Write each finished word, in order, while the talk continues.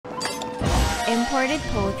Imported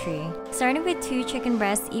poultry. Starting with 2 chicken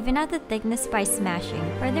breasts, even out the thickness by smashing.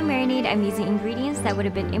 For the marinade, I'm using ingredients that would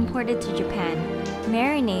have been imported to Japan.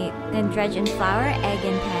 Marinate, then dredge in flour, egg,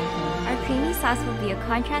 and panko. Our creamy sauce will be a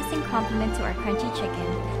contrasting complement to our crunchy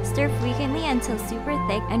chicken. Stir frequently until super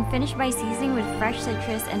thick and finish by seasoning with fresh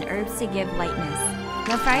citrus and herbs to give lightness.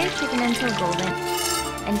 Now fry your chicken until golden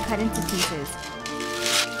and cut into pieces.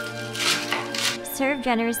 Serve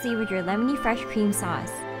generously with your lemony fresh cream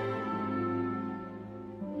sauce.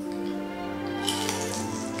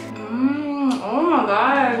 Oh my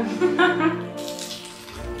god.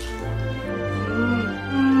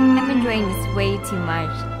 I'm enjoying this way too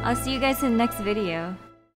much. I'll see you guys in the next video.